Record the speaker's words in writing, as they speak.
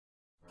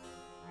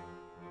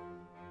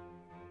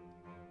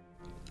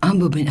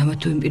ამბობენ ამა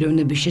თუ იმ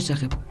პიროვნების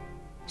შესახებ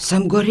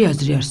სამგვარი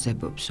აზრი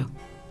არსებობსო.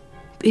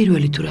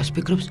 პირველი თუ რას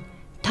ფიქრობს,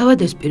 თავად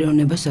ეს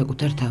პიროვნება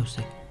საკუთარ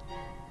თავზე.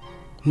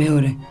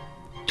 მეორე,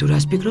 თუ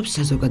რას ფიქრობს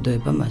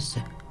საზოგადოება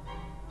მასზე.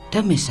 და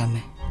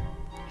მესამე,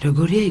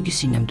 როგორია იგი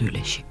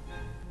სინამდვილეში.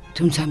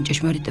 თუმცა ამ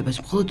ჭეშმარიტებას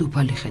მხოლოდ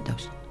უფალი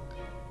ხედავს.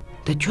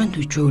 და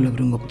ჩვენთვის ჩვეულებრივ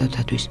რომ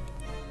მოკვდავთათვის,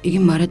 იგი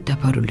მარად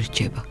დაფარული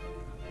რჩება.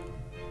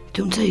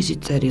 თუმცა ისიც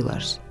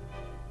წერილ-არს.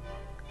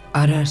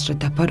 არა არს რა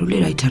დაფარული,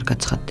 რაიც არ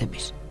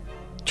გაცხადდების.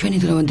 ჩვენი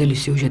დღევანდელი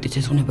სიუჟეტიც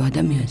ეძღვნება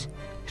ადამიანს,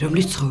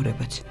 რომლის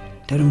ცხოვრებაც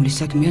და რომლის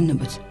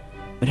საქმიანობაც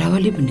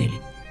მრავალი ბნელი,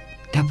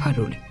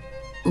 დაფარული,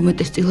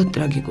 უმეტესწილად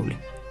ტრაგიკული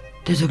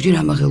და ზოგჯერ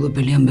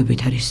ამაღელვებელი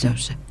ამბებით არის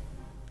სავსე.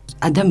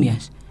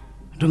 ადამიანს,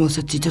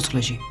 რომელსაც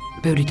სიცოცხლეში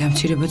ბევრი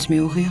დამცირებაც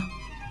მიუღია,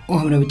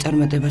 უამრავი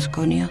წარმატებას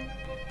ჰქონია,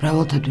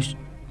 მრავალთათვის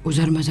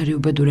უზარმაზარი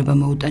უბედურება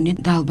მოუტანია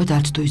და ალბათ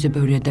არც თუ ისე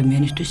ბევრი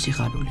ადამიანისთვის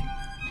სიხარული.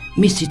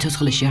 მის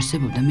სიცოცხლეში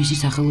არსებობდა მისი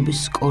სახელობის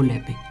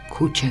სკოლები,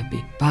 ქუჩები,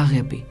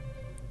 ბაღები,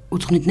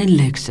 უძღვნიდნენ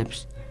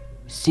ლექსებს,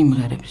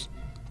 სიმღერებს.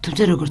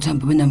 თუმცა როგორც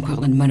ამბობენ ამ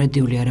ქვეყნად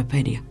მარადიული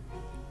არაფერია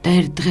და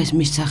ერთ დღეს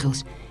მის სახელს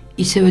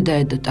ისევე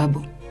დაედო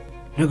ტაბუ,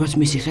 როგორც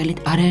მისი ხელით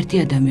არაერთი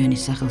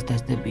ადამიანის სახელს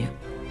დასდებია.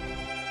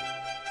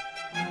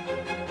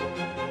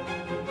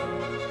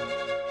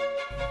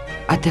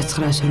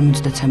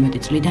 1953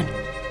 წლიდან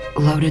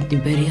ლავრენტი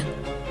ბერია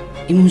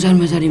იმ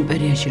უზარმაზარ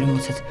იმპერიაში,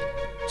 რომელსაც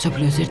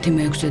მსოფლიოს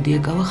 1/6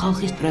 ეკავა,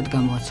 ხალხის ბრად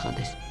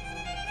გამოაცხადეს.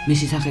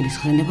 მისი სახელის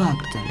ხსენება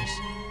აკრძალეს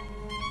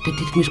და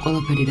თითქმის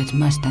ყველაფერი, რაც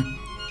მასთან,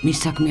 მის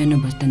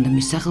საქმიანობასთან და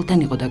მის სახელთან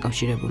იყო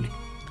დაკავშირებული,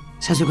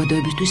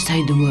 საზოგადოებისთვის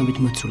საიდუმლოებით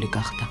მოცული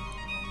გახდა.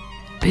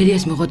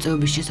 ბერიას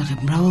მოღვაწეობის შესახებ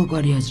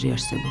მრავალგვარი აზრი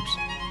არსებობს,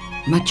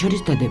 მათ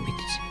შორის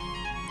დადებითიც.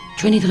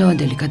 ჩვენი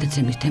დღევანდელი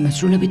გადაცემის თემა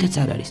სრულებითაც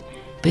არ არის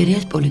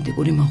ბერიას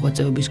პოლიტიკური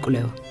მოღვაწეობის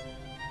კვლევა.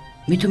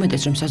 მით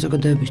უმეტეს, რომ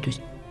საზოგადოებისთვის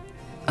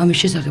ამის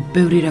შესახებ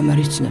ბევრი რამ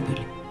არის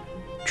ცნობილი.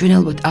 ჩვენ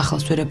ალბათ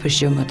ახალს ვერაფერს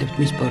შევმატებთ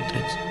მის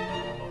პორტრეტს.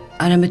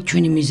 არამედ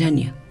ჩვენი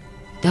მიზანია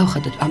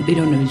დავხატოთ ამ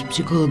პიროვნების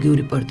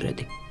ფსიქოლოგიური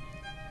პორტრეტი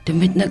და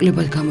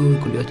მეტნაკლებად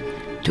გამოვიკვლიოთ,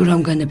 თუ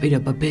რამ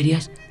განაპირობა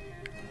ბერიას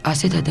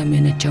ასეთ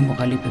ადამიანად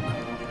ჩამოყალიბება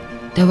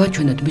და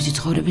ვაჩვენოთ მისი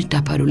ცხოვრების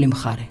დაფარული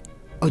მხარე,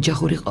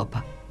 ოჯახური ყოფა.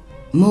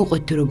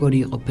 მოვუყვეთ, თუ როგორი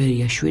იყო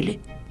ბერია შვილი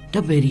და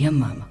ბერია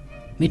მამა.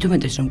 მით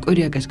უმეტეს, რომ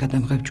კვირიაკას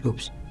გადამღებ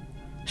ჯგუფს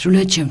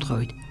სრულიად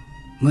შემთხვევით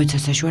მოეცა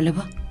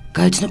საშუალება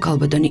გაეცნო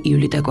ქალბატონი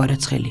იულიტა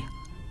კვარაცხელია,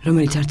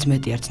 რომელიც არც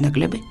მეტი არც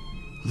ნაკლები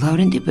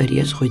ლავრენტი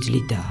ბერიას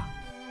ღვიძლი დაა.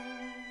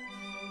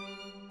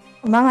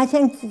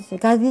 მამაჩემს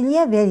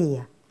გაზილია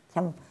ბერია.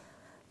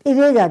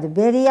 პირველად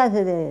ბერიას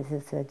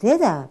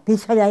დედა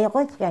ბიჭია იყო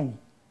ჩვენი.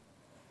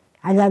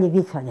 ალალი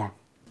ბიჭია.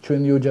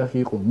 ჩვენი ოჯახი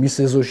იყო მის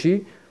ეზოში,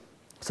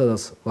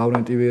 სადაც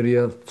ლავრენტი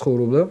ბერია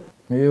ცხოვრობდა.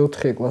 მე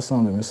 4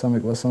 კლასამდე, მე 3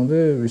 კლასამდე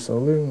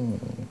ვისწავლე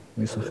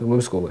მის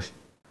სახელობის სკოლაში.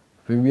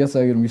 ბებიაც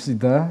აგერ მისი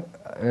და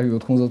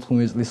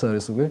 95 წლის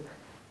არის უკვე.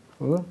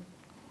 ხო?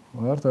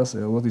 ვართ ასე,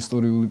 ალბათ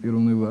ისტორიული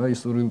პიროვნებაა,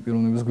 ისტორიული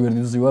პიროვნების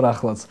გვერდით ვარ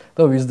ახლაც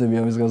და ვიზდები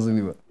ამის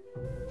გაზრდილება.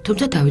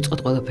 თუმცა დავიწყოთ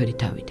ყველაფერი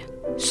თავიდან.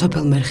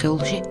 სოფელ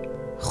მერხეულში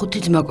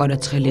 5 ძმა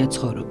კვარაცხელია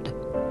ცხოვრობდა,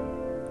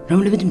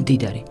 რომლებიც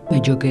მდიდარი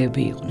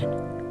მეჯოგეები იყვნენ.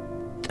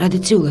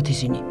 ტრადიციულად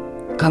ისინი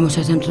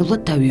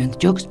გამოსაზამთრებლად თავიანთ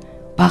ჯოგს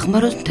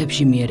ბახმაროს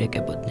მთებში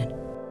მიერეკებოდნენ.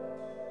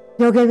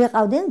 ჯოგები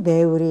ყავდნენ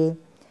ბევრი.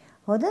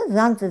 ხო და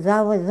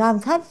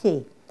ზამთარში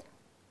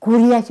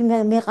გურიაში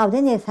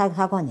მეყავდნენ ეს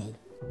საქონელი.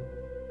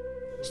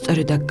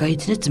 სწორედ აქ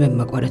გაიცნეს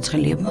ძმებმა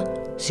კვარაცხელიებმა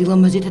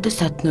სილამაზითა და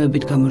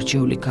სათნოებით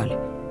გამორჩეული ქალი,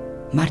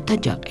 მართა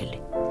ჯაყელი.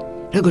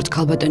 როგორც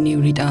ქალბატონი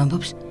იულიტა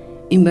ამბობს,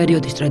 იმ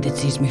პერიოდის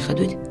ტრადიციის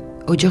მიხედვით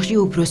ოჯახში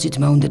უფროსი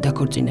ძმა უნდა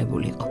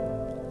დაქორწინებულიყო.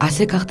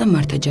 ასე გახდა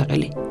მართა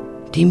ჯაყელი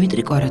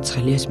დიმიტრი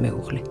კვარაცხელიას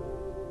მეუღლე.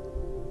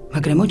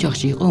 მაგრამ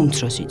ოჯახში იყო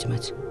უმცროსი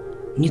ძმაც,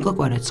 ნიკო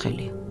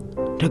კვარაცხელია.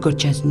 როგორც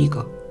ჩანს,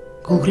 ნიკო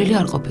გულგრილი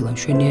არ ყოფილა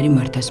მშვენიერი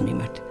მართას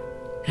მიმართ.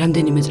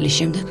 რამდენიმე წლის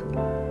შემდეგ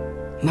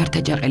მართა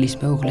ჯაყელის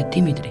მეუღლე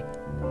დიმიტრი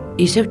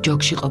ისევ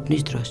ჯოგში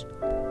ყოფნის დროს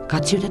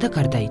გაცივდა და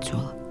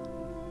გარდაიცვალა.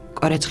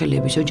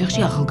 კვარაცხელიების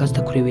ოჯახში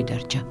ახალგაზრდა ქვრივი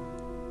დარჩა.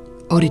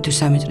 2 თუ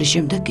 3 წლის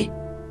შემდეგ კი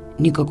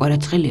ნიკო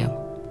კვარაცხელიამ,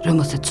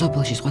 რომელსაც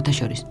სოფელში სხვათა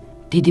შორის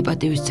დიდი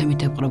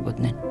პატივისცემით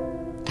ეპყრობოდნენ,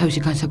 თავისი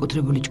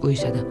განსაკუთრებული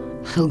ჭკუისა და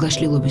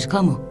ხელგაშლილობის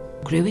გამო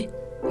ქვრივი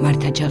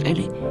მართა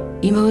ჯაყელი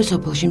იმავე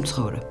სოფელში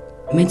მცხოვრა.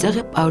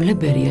 მეწაღე პავლე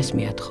ბერიას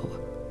მიათხოვა.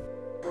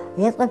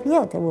 ეს ყოფილა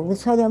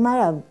უცოლო,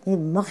 მაგრამ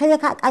მოხელე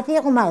კაცი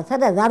იყო, მაგრამ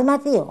სადაც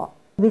ზარმაცი იყო.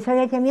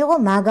 ვისოლეთემ იყო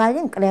მაგარი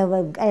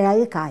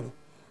მკერავი ქალი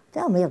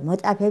და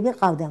მოწაფეები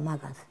ყავდა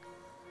მაგას.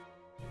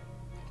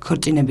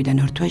 ქორწინებიდან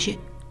 2 თვეში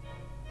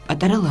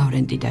პატარა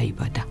ლავრენტი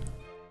დაიბადა.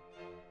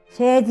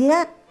 შეეძინა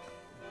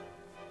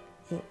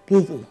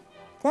ბიჭი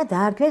და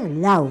დაარქვეს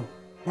ლაუ.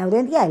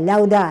 ლავრენტია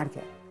ლაუ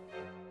დაარქვეს.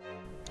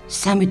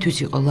 3 თვის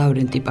იყო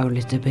ლავრენტი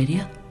პავლეს და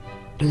ბერია,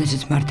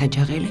 როდესაც მართა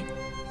ჯაყელი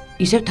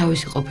ისევ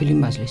თავისი ყოფილი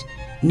მაზლის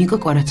ნიკო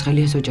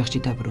კვარაცხელიას ოჯახში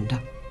დაბრუნდა.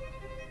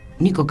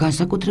 ნიკო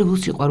განსაკუთრებულ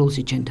სიყვარულს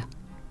იჩენდა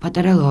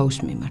პატარა ლაუს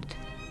მიმართ.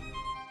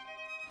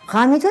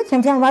 ხამითო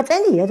ჩემთან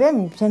ვაწელია და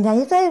ჩემთან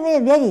იყო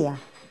ბერია.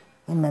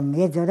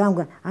 ეძორამ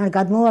არ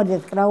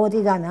გადმოვარდეს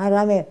კრავოტიდან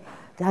არამე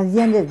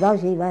დაზიანდეს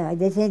ბავშვი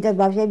დეცენტად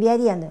ბავშვები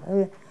არიან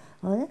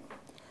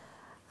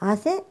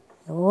ასე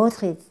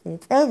 4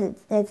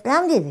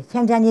 წლამდე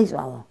ჩემთან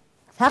იწვავა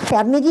სახე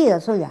არ მიდიოდა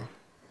სულან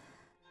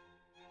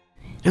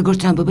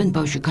როგორც ამბობენ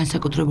ბავშვი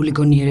განსაკუთრებული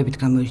გონიერებით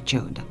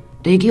გამოირჩეოდა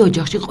და იგი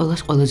ოჯახში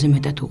ყველას ყველაზე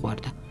მეტად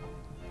უყვარდა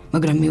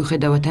მაგრამ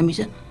მიუხედავად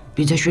ამისა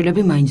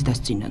ბიძაშვილები მაინც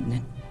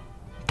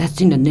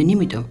დასწინოდნენ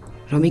იმიტომ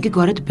რომ იგი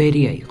გვარად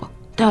ბერია იყო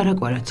და არა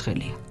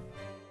კვარაცხელია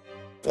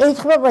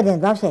ეცხრობოდნენ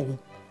ბავშვები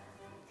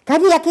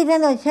გადი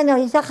აქედან შენო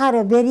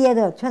ისახარო ბერია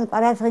და ჩვენ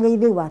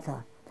კვარაცხელები ვართ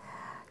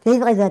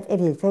დაიწყება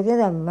წერილი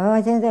და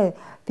მამაცენ და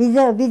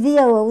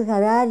ბიზია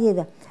რა არის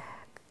და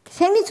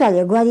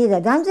შემიცვალე გვარი და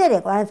დამწერე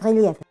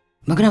კვარაცხელია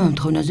მაგრამ ამ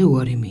თხოვნაზე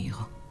უარი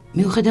მიიღო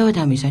მიუხედავად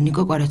ამისა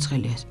ნიკო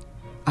კვარაცხელიას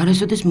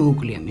არასოდეს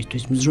მოუკლია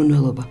მისთვის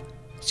მზრუნველობა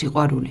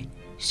სიყვარული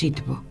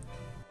სითბო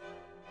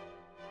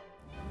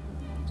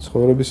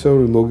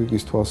ცხოვრებისეული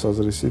ლოგიკის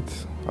თვალსაზრისით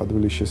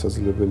ადვილად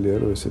შესაძლებელია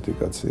რომ ესეთი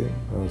კაცი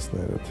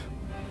რაღაცნაირად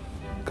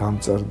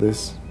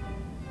გამწარდეს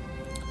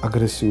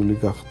აგრესიული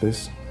გახდეს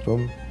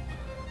რომ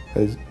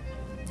ეს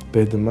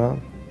ბედმა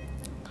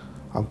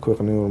ამ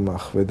ქვეყნიურმა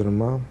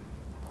ხვედრმა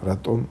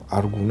რატომ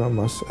არ გუნა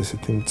მას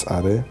ესეთი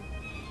მწარე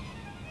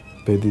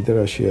ბედი და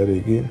რაში არის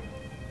იგი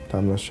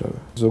დამნაშავე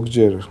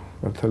ზოგჯერ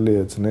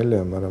მართალია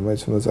ძნელია მაგრამ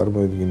მაინც უნდა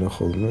წარმოედგინო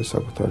ხოლმე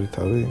საკუთარი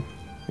თავი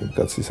იმ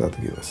კაცის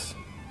ადგილას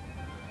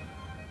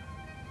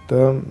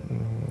და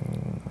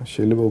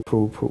შეიძლება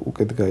უფრო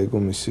უკეთ გაიგო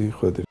მისი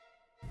ხვედრი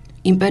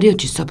იმ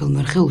პერიოდში სოფელ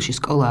მერხეულში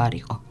სკოლა არ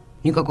იყო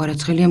ნიკო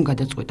კვარაცხელიამ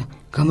გადაწყვიტა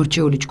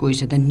გამორჩეული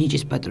ჭკუისა და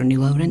ნიჭის პატრონი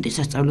ლავრენტი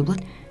სასწავლებლად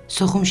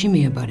სოხუმში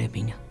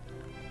მიებარებინა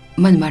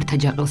მან მართა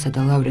ჯაყელსა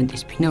და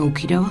ლავრენტის ფინა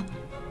უქირავა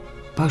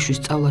ბავშვის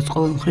სწავლაც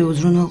ყოველმხრივ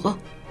უზრუნველყო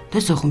და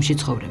სოხუმში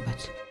ცხოვრებაც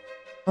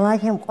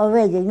მაშინ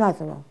ყოველდღე იმას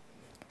რომ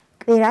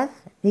კვირას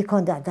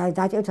მიქონდა და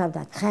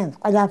დაჭირთავდა ცხენს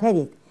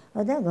ყველაფერით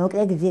და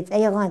მოკლე გზით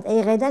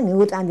წეიღე და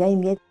მიუწამდა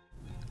იმით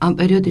ამ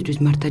პერიოდისთვის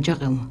მართა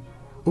ჯაყელმა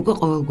უკვე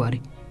ყოველგვარი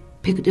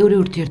ფიქტიური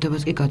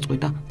ურთიერთობას კი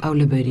გაწყვიტა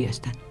პავლე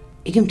ბერიასთან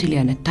იგი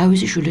მთლიანად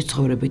თავისი შვილის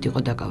ცხოვრებით იყო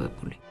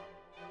დაკავებული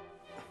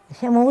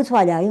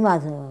შემოუცვალა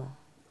იმას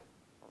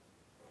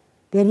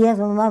ბერიას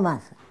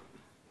მამას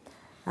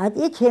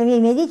ატი ჩემი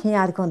მედიცინა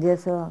არ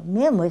კონდესო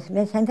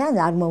მე შენთან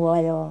არ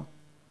მოვალო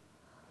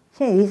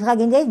შენ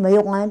ისღაგინდა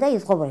მეიყვანა და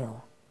ისყობეო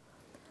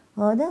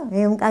და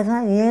მეკაზა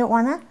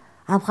მეიყვანა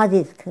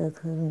აფხაზის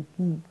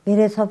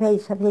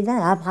ბერესოფეიდან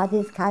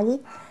აფხაზის ქალი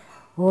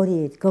ორი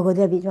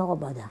გოგოდები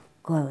მოყობოდა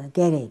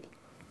გერები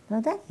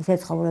და ისე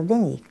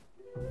ცხოვრობდნენ იქ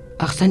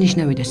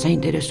აღსანიშნავი და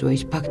საინტერესოა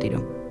ის ფაქტი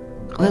რომ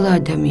ყველა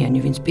ადამიანი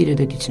ვინც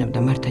პირადად იცნობდა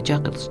მართა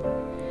ჯაყელს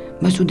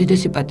მას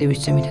უდიდესი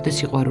პატივისცემითა და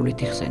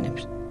სიყვარულით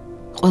იხსენებს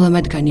ყველა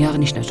მათგანი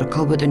აღნიშნავს რომ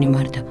ქალბატონი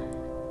მართა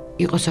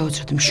იყო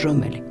საოცრად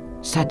მშრომელი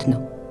სათნო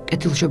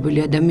კეთილშობილი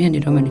ადამიანი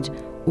რომელიც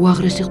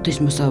უაღრესი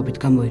ღვთისმოსაობით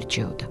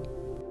გამოირჩეოდა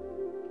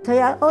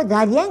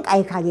ძალიან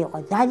კაი ქალი იყო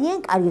ძალიან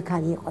კარგი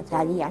ქალი იყო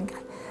ძალიან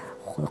კაი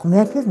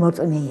ღმერთის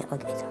მოწმე იყო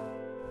კიდე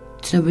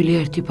ცნობილია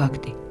ერთი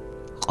ფაქტი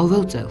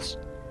ყოველ წელს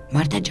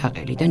მართა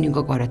ჯაყელი და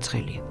ნიკო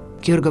კვარაცხელია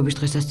გიორგობის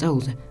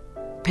დღესასწაულზე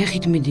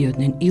ფეხით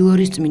მიდიოდნენ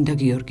ილორის წმინდა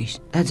გიორგის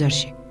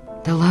ტაძარში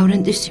და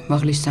ლავრენტის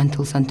სიმაღლის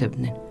სანთელს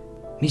ანთებდნენ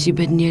მისი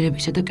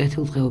ბედნიერებისა და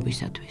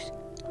კეთილდღეობისათვის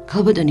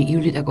ქალბატონი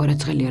ივლიტა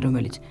კვარაცხელია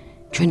რომელიც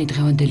ჩვენი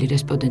დღევანდელი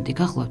რესპონდენტი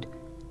გახლავთ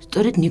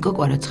სწორედ ნიკო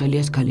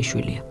კვარაცხელიას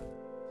ქალიშვილია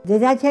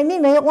დედაჩემი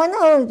მეიყვანა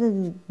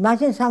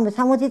მაშინ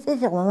 60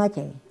 წლის იყო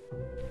მამაჩემი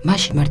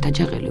მაშინ მართა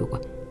ჯაყელი უკვე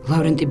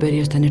ლავრენტი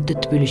ბერიასთან ერთად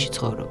თბილისში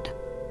ცხოვრობდა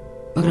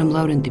მაგრამ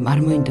ლავრენტიმ არ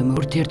მოინდომა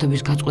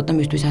ურთიერთობის გაწყვეტა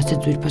მისთვის ასეთ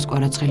ძვირფას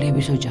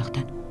კვარაცხელიების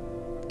ოჯახთან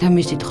და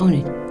მისი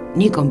თხოვნით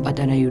ნიკომ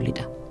პატარა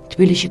ივლიტა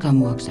თბილისში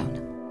გამოაგზავნა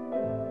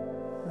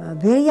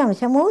ბერიამ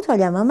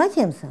შემოუცვალა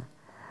მამაჩემს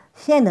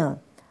შენო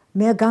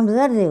მე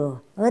გამზარდეო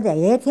და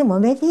ერთი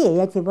მომენტი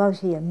ერთი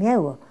ბავშვია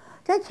მეო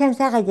და ჩემს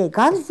სახელზე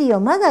გავზიო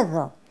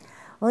მაგაზო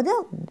და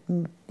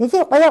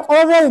ესე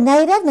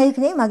ყველანაირად მე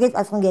იქნები მაგის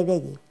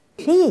პასუხისმგებელი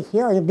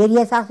შეიძლება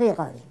ბერიას ახსი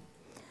იყავი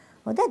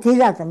და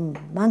დილად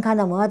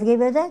მანქანა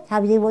მოადგებოდა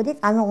ჩავდივოდი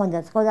წამოყვანდა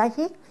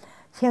სკოლაში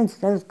ჩემს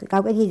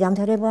გაკვეთი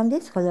დამთავრებამდე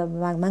სკოლა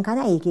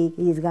მანქანა იქ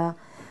ისგა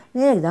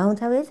მე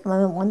დაამთავრეს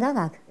მომყვანდა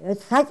აქ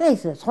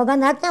საჭმის სხვაგან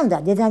არ ჭამდა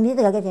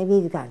დედამისი გაკეთები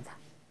ის გარდა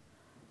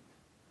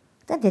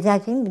და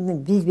დედაჩემი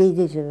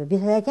ბიზბეიძე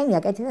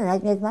აკეთებდა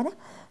საჭმის მაგრამ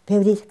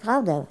ბევრი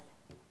ხავდა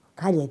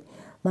ქალები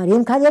მაგრამ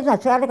იმ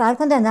ქალებსაც არ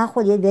ქონდა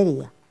ნახული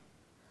ბერია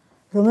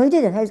რომ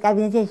მოვიდოდა საის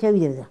კაბინეტში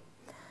შევიდოდა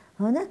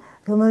და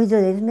რომ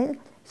მოვიდოდა მე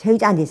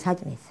შევიტანდი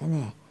საჭმის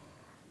მე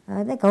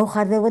და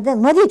გავხარდებოდა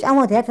მოდი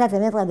ჭამოთ ერთად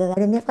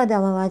მეწყდა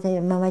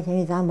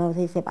მამაჩემის ამბავს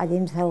ისე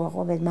პატიმსაო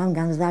ყოფილ მან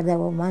განზარდა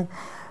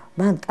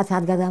მან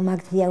კაცად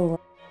გადამაქცია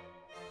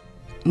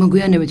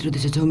მოგვიანებით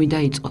როდესაც ომი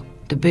დაიწყო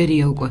და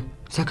ბერია უკვე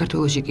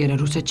საქართველოში კი არა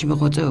რუსეთში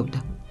მოღვაწეობდა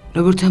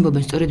როგორც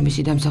ამბობენ სწორედ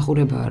მისი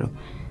დამსახურებაა რომ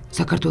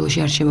საქართველოში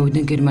არ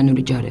შემოვიდნენ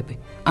გერმანული ჯარები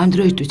ამ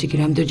დროისთვის იგი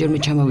რამდენჯერმე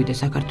ჩამოვიდა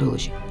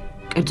საქართველოში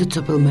კერძოდ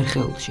სოფელ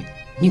მერხეულში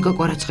ნიკო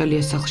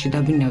კვარაცხელიას სახლში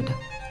დაბინავდა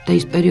და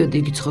ის პერიოდი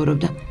იგი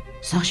ცხოვრობდა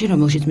სახლში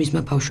რომელშიც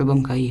მისმა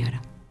ბავშვობამ გაიარა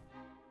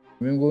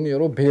მე მგონია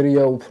რომ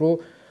ბერია უფრო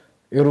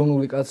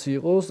ეროვნული კაცი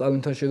იყო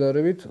სტალინთან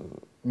შედარებით.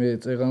 მე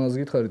წეღანას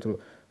გითხარით რომ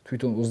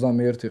თვითონ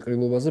 21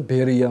 ყრილობაზე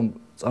ბერიამ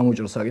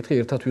წამოჭრა საკითხი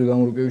ერთად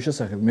ვილგამორგების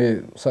შესახებ. მე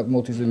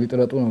საკმაოდ ისე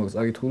ლიტერატურა მაქვს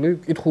წაკითხული,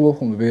 კითხულობ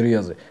ხომ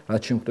ბერიაზე,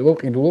 რაც შემხდება,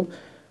 ყიდულობ.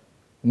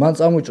 მან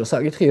წამოჭრა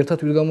საკითხი ერთად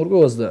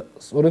ვილგამორგებას და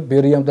სწორედ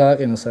ბერიამ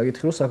დააყენა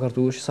საკითხი, რომ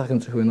საქართველოში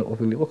სახელმწიფო ენა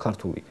ყოფილიყო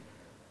ქართული.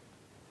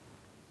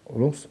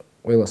 რომ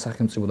ყველა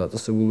სახელმწიფო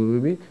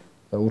დაწესებულებები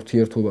და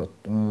ურთიერთობა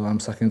ამ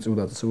სახელმწიფო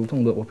დაწესებულებთან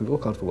უნდა ყოფილიყო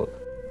ქართულად.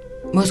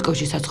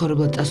 მოსკოვში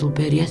საცხოვრებლად წასულ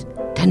ბერიას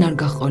თან არ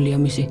გაჰყოლია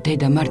მისი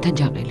დედა მართა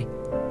ჯაყელი.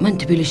 მან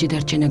თბილისში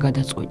დარჩენა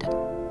გადაწყვიტა.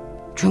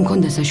 ჩვენ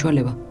გქონდა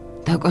საშუალება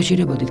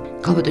დაკავშირებოდით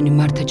ქალბატონი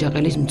მართა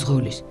ჯაყელის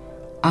მძღოლის,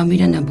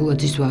 ამირან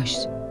აბულაძის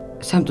ვაჟს.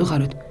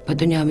 სამწუხაროდ,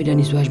 ბატონი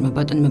ამირანის ვაჟმა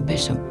ბატონმა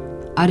ბესომ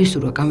არ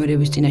ისურვა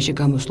კამერების წინაშე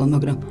გამოსვლა,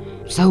 მაგრამ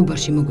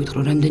საუბარში მოგვითხრო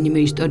რამდენიმე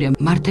ისტორია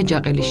მართა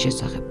ჯაყელის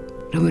შესახებ,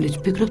 რომელიც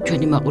ვფიქრობ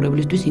ჩვენი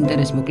მაყურებლისთვის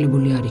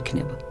ინტერესმოკლებული არ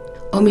იქნება.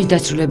 ომის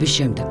დასრულების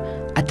შემდეგ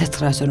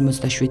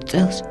 1947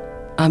 წელს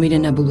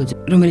ამირან აბულაძე,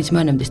 რომელიც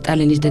მანამდე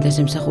სტალინის დედას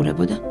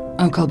ემსახურებოდა,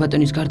 ამ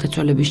ქალბატონის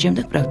გარდაცვალების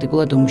შემდეგ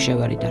პრაქტიკულად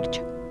უმუშევარი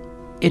დარჩა.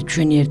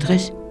 ერთგვარად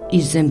დღეს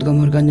ის ზემდგომ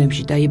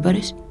ორგანოებში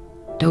დაიბარეს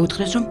და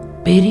უთხრეს, რომ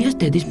ბერიას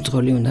დედის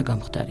მძღოლი უნდა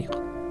გამხდარიყო.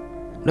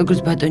 როგორც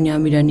ბატონი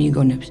ამირანი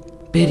იგონებს,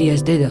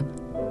 ბერიას დედა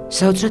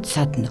საოცრად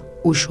სათნო,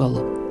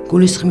 უშუალო,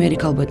 გულისხმიერი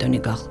ქალბატონი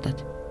გახლდათ.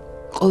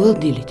 ყოველ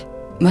დილით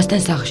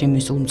მასთან სახლში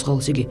მისულ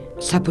მძღოლს იგი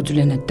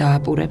საფუძვლიანად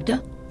დააპურებდა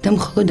და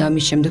მხოლოდ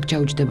ამის შემდეგ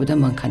ჩაუჯდებოდა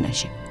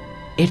მანქანაში.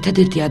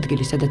 ერთადერთი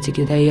ადგილი, სადაც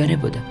იგი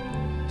დაიარებოდა,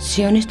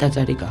 სიონის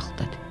ტაძარი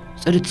გახლდათ.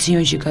 სწორედ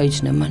სიონში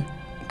გაიცნო მან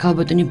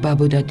ქალბატონი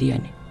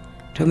ბაბოდადიანი,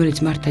 რომელიც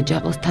მართა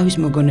ჯაყელს თავის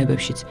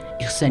მოგონებებშიც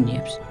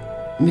იხსენიებს.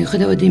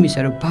 მიუხედავად იმისა,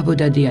 რომ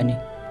ბაბოდადიანი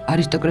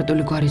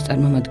არისტოკრატული გვარის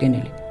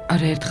წარმომადგენელი,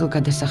 არაერთხელ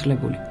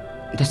გადასახლებული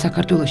და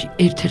საქართველოში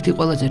ერთ-ერთი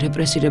ყველაზე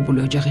რეპრესირებული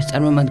ოჯახის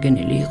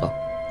წარმომადგენელი იყო,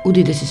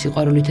 უდიდესი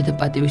სიყვარულითა და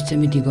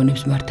პატივისცემით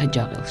იგონებს მართა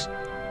ჯაყელს.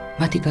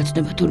 მათი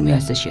გაცნობა თურმე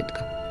ასე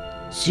შედგა.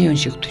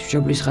 სიონში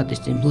ღვთისმშობლის ხატის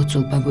წინ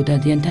მლოცველ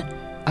ბაბოდადიანთან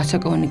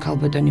ასაკოვანი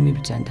ქალბატონი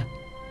მიბრძანდა.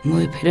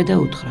 მოეფერა და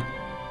უთხრა: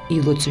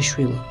 ილოცე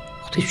შვილო,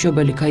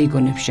 ღვთისმშობელი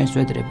გაიგონებს შენს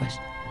ვედრებას.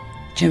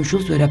 ჩემ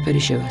შვილს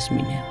ვერაფერი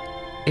შევასმინეა.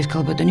 ეს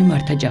ქალბატონი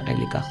მართა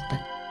ჯაყელი გახლდა.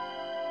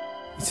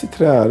 იცით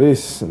რა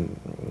არის?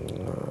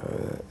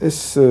 ეს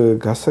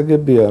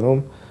გასაგებია, რომ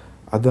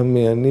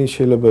ადამიანი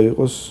შეიძლება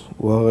იყოს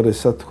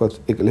უაღრესად თქვა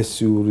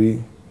ეკლესიური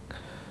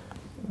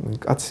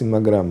კაცი,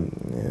 მაგრამ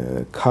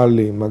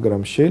ქალი,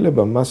 მაგრამ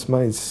შეიძლება მას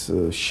მაინც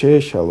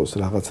შეეშალოს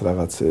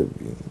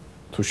რაღაცეები,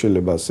 თუ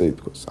შეიძლება ასე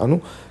ითქვას. ანუ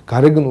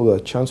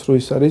გარეგნულად ჩანს, რომ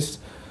ის არის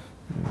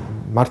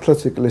მართლაც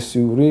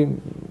ეკლესიური,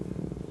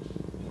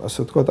 ასე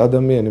ვთქვათ,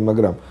 ადამიანი,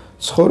 მაგრამ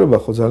ცხოვრება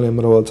ხო ძალიან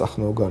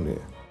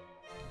მრავალწახნაოგანია.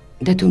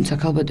 და თუმცა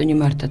ქალბატონი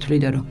მართა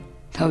თვლიდა, რომ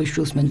თავის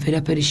შვილს მან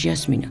ვერაფერი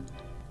შეასმინა,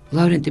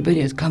 ლავრენტი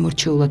ბერიას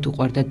გამორჩეულად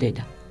უყვარდა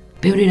დედა.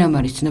 ბევრი რამ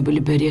არის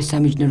ცნობილი ბერიას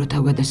სამიჯნურო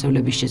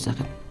თავგადასავლების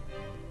შესახებ.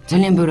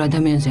 ძალიან ბევრ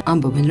ადამიანზე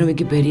ამბობენ, რომ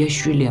იგი ბერიას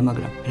შვილია,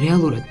 მაგრამ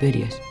რეალურად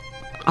ბერიას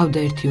ყავდა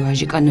ერთი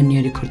ვაჟი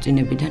კანონიერი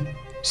ქორწინებიდან,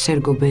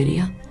 სერგო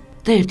ბერია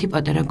და ერთი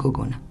პატარა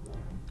გოგონა.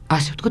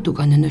 ასე ვთქვათ,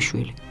 უკანონო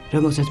შვილი,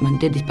 რომელსაც მან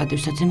დედის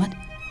პატივსაცემად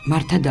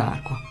მართა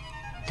დაარქვა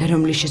და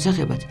რომლის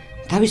შესახებაც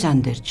თავის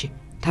ანდერჩი,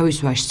 თავის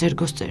ვაჟს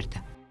სერგოს წერდა.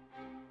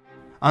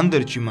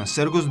 ანდერჩი მან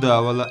სერგოს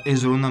დაავალა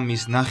ეზრონა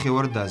მის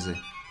ნახევარ დაზე,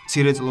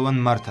 მცირეწლოვან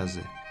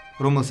მართაზე,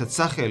 რომელსაც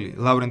სახელი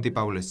ლავრენტი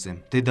პავლესძემ,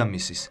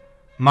 დედამისის,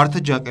 მართა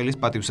ჯაყელის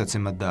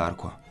პატივსაცემად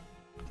დაარქვა.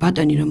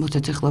 ბატონი,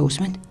 რომელსაც ახლა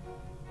უსმენთ,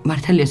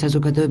 მართალია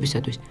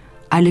საზოგადოებისათვის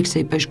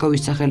ალექსეი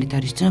პეშკოვის სახელით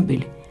არის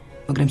ცნობილი,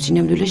 მაგრამ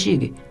სინამდვილეში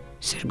იგი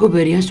სერგო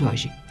ბერიას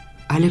ვაჟი,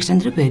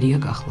 ალექსანდრე ბერია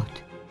გახლავთ.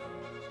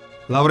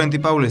 ლავრენტი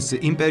პავლესძე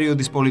იმ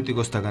პერიოდის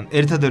პოლიტიკოსთაგან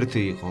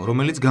ერთადერთი იყო,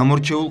 რომელიც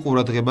გამორჩეულ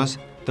ყურადღებას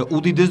და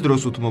უდიდეს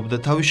დროს უთმობდა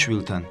თავის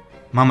შვილთან,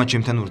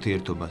 მამაჩემთან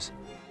ურთიერთობას.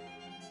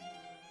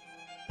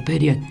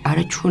 ბერია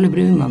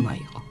არაჩვეულებრივი მამა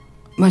იყო.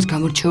 მას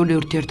გამორჩეული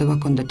ურთიერთობა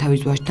ჰქონდა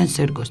თავის ვაჟთან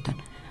სერგოსთან,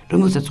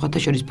 რომელსაც სხვათა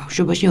შორის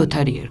ბავშვობაში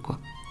ოთარი ერქვა.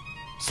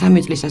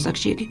 3 წლის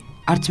ასაკში იგი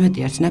არც მეტი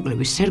არც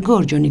ნაკლები სერგო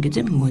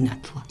ორჯონიკიძემ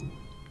მონათლა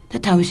და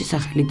თავისი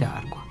სახელი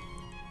დაარქვა.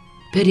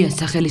 ბერიას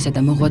სახელისა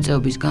და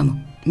მოღვაწეობის გამო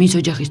მის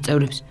ოჯახის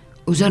წევრებს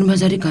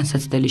უზარმაზარი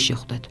განსაცდელი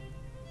შეხვდათ.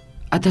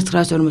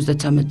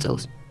 1953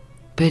 წელს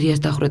ბერიას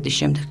დახვრეტის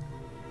შემდეგ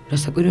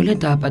რასაკვირველია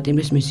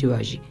დააპატიმრეს მისი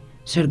ვაჟი,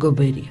 სერგო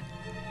ბერია.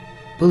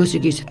 ბოლოს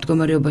იგი ისეთ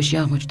მდგომარეობაში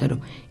აღმოჩნდა, რომ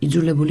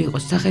იძულებული იყო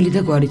სახელი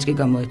და გვარიც კი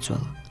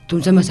გამოეცვალა.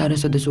 თუმცა მას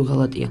არასოდეს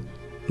უღალატია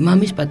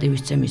მამის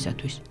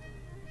პატივისცემისათვის,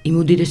 იმ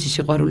უდიდესი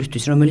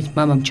სიყვარულისთვის, რომელიც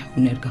მამამ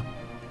ჩაუნერგა.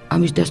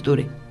 ამის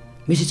დასტური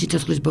მისი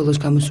სიცოცხლის ბოლოს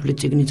გამოსული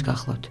წიგნიც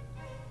გახლავთ.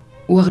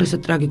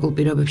 უაღრესად ტრაგიკულ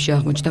პირობებში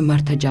აღმოჩნდა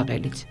მართა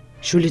ჯაყელიც.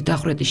 შვილის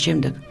დახვრეტის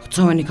შემდეგ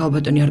ღვთოვანი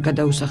ქალბატონი არ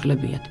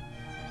გადაუსახლებიათ,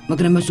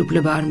 მაგრამ მას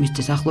უფლება არ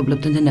მისცეს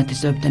ახლობლებთან და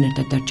ნათესავებთან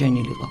ერთად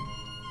დარჩენილიყო.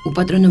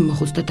 უპატრონო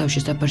მოხუცს და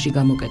თავშესაფარში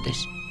გამოკეტეს.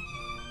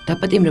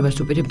 დაპატიმრებას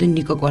უპირებდნენ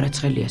ნიკო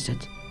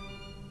კვარაცხელიასაც.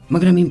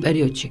 მაგრამ იმ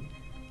პერიოდში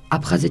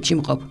აფხაზეთში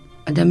მყოფ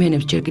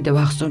ადამიანებს ჯერ კიდევ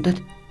ახსოვდათ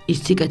ის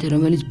სიკეთე,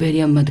 რომელიც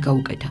ბერიამ მათ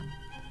გაუკეთა.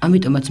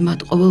 ამიტომაც მათ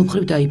ყოველ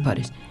მხრივ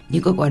დაიფარეს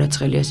ნიკო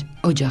კვარაცხელიას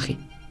ოჯახი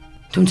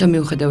თუმცა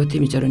მიუხედავად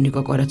იმისა, რომ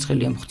ნიკო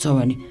კვარაცხელია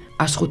მხცოვანი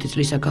 105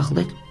 წლისა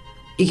გახლდათ,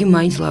 იგი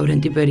მაინც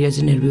ლავრენტი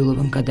ბერიაზე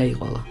ნერვიულობამ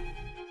გადაიყოლა.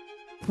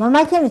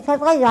 მამაჩემი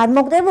საწყისი არ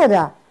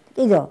მოგდებოდა,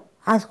 კიდო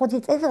 105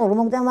 წელს რომ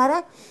მოგდა,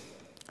 მაგრამ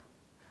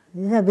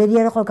ისა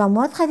ბერია რო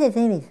გამოაცხადეთ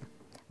იმის.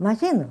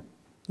 მაშინ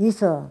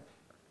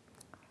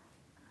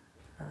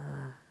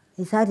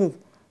ის არის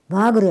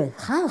ბაგრეს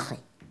ხალხი.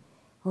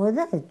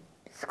 და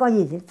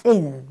სკოლის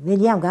წინ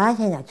ბერიამ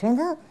გააშენა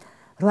ჩვენთან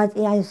 8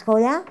 წლიანი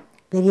სკოლა,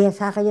 ბერიას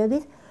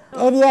სახელობის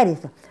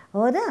ერიარის.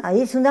 და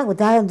ის უნდა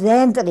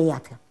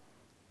დაემტრიათ.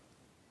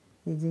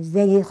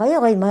 ზეგი ხოი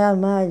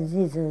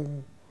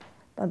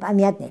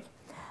პამიატნე.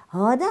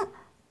 და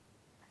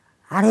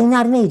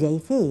არ მეიდა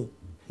ისი.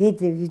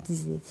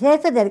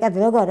 შეეცადეთ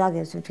როგორ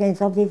არის ჩვენ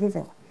სოფლის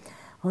ისე.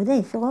 და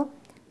ისო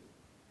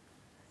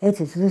ეს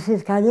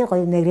რუსის კალი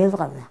ყოი მეგრელს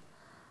ყავდა.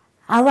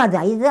 ავადა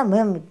იდა მე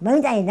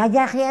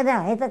ნაჯახია და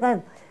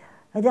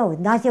და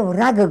ნაში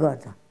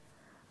რაგგორდა.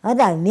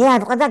 და მე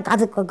არ ყდა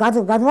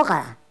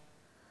გადმოყარა.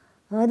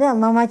 და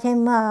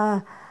მამაჩემმა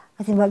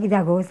ასე მაგიდა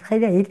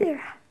გოსხედა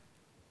იტირა.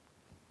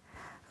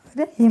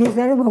 და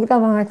ინიზარი მოგდა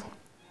მამაჩემ.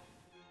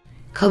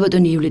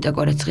 ქალბატონი ივლიტა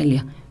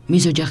კვარაცხელია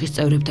მის ოჯახის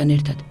წევრებთან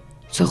ერთად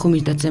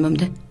სოხუმის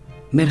დაცემამდე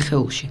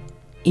მერხეულში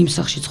იმ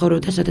სახლში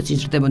ცხოვრობდა, სადაც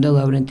იზრდებოდა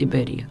ლავრენტი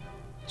ბერია.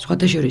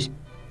 სხვათა შორის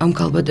ამ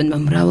ქალბატონმა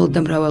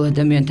მრავალ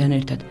ადამიანთან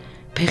ერთად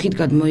ფეხით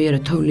გადმოიარა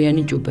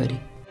თოვლიანი ჭუბერი.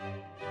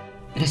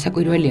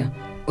 რასაკვირველია,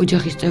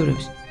 ოჯახის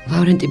წევრებს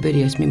ლავრენტი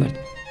ბერიას მიმართ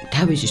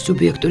თავისი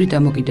სუბიექტური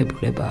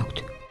დამოკიდებულება აქვთ.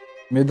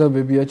 მე და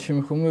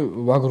ბებიაჩემი ხომ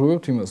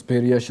ვაგროვებთ იმას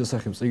ბერიას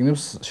შესახებ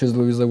წიგნებს,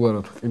 შეძლო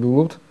ვიზაგვარად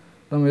ვყიდულობთ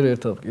და მე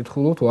ერთად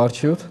ვკითხულობთ,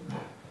 ვარჩევთ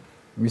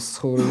მის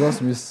ცხოვრებას,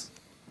 მის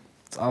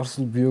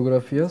წარსულ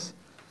ბიოგრაფიას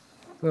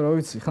და რა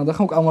ვიცი,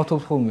 ხანდახან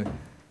ვკამათობთ ხოლმე.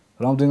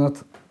 რამდენად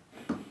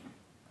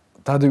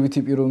დადებითი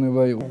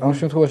პიროვნება იყო. ამ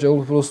შემთხვევაში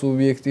უფრო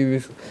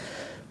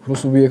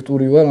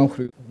სუბიექტური ვარ, ამ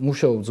ხრივ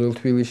მუშაობ ძველ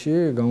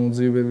თბილისში,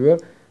 გამოძიებელი ვარ.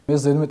 მე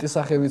ზედმეტი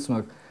სახელიც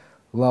მაქვს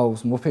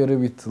ლაუს,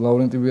 მოფერებით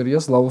ლავრენტი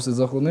ბერიას, ლაუს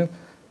ეძახოდნენ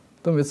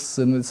და მეც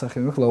ზედმეტი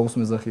სახელი მაქვს ლაუს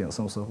მეძახიან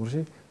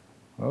სამსახურში.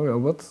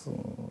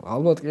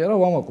 ალბათ კი არა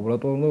ვამაყობ,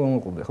 რატო უნდა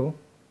ვამაყობდე, ხო?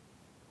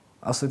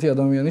 ასეთი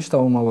ადამიანის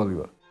შთამომავალი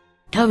ვარ.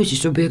 თავისი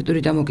სუბიექტური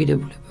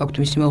დამოკიდებულება აქვთ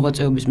მისი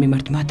მოღვაწეობის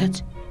მიმართ მათაც,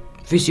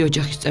 ვისი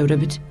ოჯახის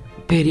წევრებიც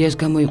ბერიას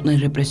გამო იყვნენ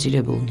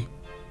რეპრესირებულნი.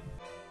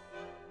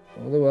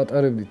 და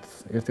ვატარებდით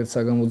ერთ-ერთ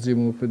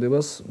საგამოძიებო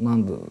მოქმედებას, მან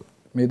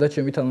მე და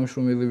ჩემი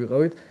თანამშრომელი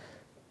ვიყავით.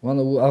 მან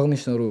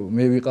აღნიშნა, რომ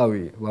მე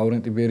ვიყავი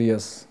ლავრენტი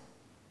ბერიას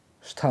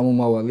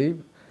შთამომავალი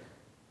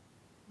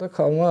და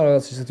ქალმა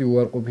რაღაც ისეთი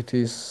უარყოფითი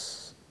ის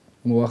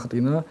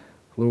მოახტინა,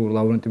 რომ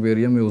ლავრენტი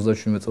ბერია მე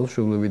 27 წელს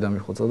მშობლები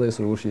დამიხოცა და ეს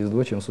როგორ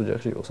შეიძლება ჩემს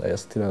ოჯახში იყოს, აი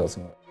ასეთი რაღაცა.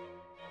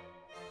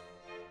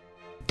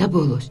 და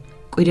ბოლოს,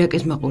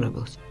 კვირიაკეს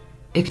მაყურებელს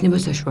ექნება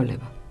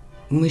საშუალება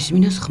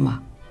მოისმინოს ხმა,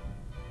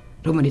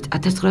 რომელიც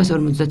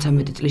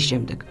 1953 წლის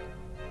შემდეგ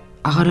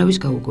აღარავის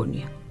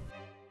გაუგონია.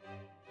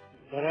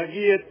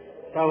 Дорогие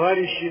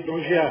товарищи,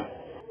 друзья,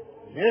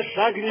 не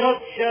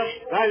согнется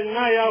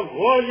стальная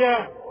воля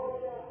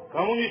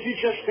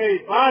коммунистической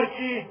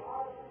партии,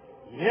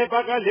 не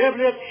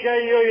поколеблется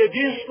ее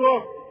единство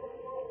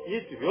и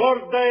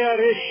твердая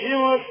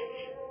решимость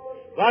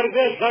в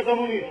борьбе за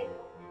коммунизм.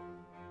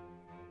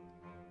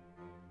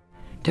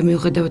 და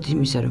მიუხედავად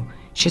იმისა, რომ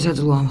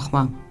შესაძლოა ამ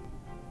ხმამ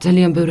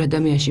ძალიან ბევრ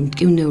ადამიანში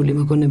მტკივნეული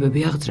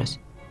მოგონებები აღძრას,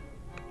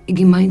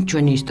 იგი მაინც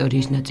ჩვენი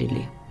ისტორიის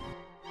ნაწილია.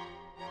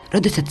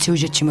 როდესაც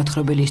სიუჟეტში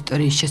მოთხრობილი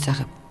ისტორიის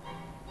შესახებ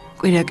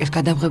კვირიაკეს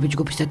გადამღები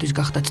ჯგუფისათვის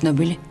გახდა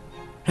ცნობილი,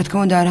 რა თქმა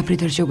უნდა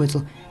არაფრით არ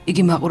შეგვეძლო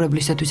იგი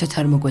მაყურებლისათვისაც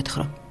არ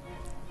მოგვეთხრო.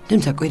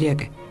 თუმცა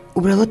კვირიაკე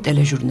უბრალოდ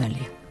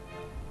ტელეჟურნალია.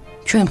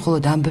 ჩვენ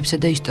მხოლოდ ამბებსა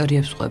და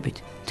ისტორიებს ვყვებით,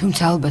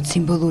 თუმცა ალბათ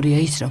სიმბოლურია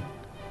ის, რომ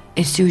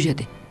ეს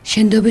სიუჟეტი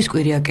შენდობის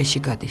კვირიაკეში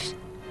გადის.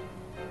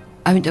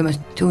 ამიტომაც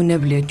თუ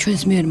უნებლიე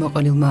ჩვენს მიერ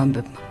მოყოლილმა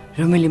ამბებმა,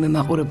 რომელიმე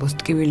მაყურებელს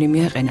ტკივილი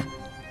მიაყენა,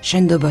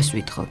 შენდობას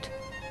ვითხოვთ.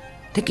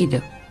 და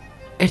კიდევ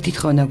ერთი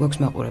თხოვნა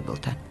გვაქვს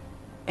მაყურებელთან.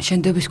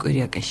 შენდობის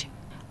კვირიაკეში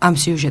ამ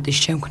სიუჟეტის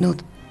შემქმნელთ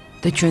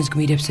და ჩვენს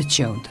გმირებსაც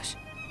შეუნდოს.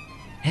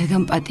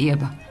 რადგან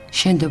პატიება,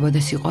 შენდობა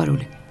და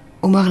სიყვარული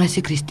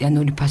უმაღლესი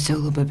ქრისტიანული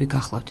ფასეულობები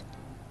გახლავთ.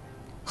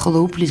 ხოლო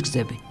უფლის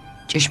გზები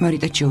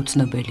ჭეშმარიტად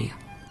შეუცნობელია.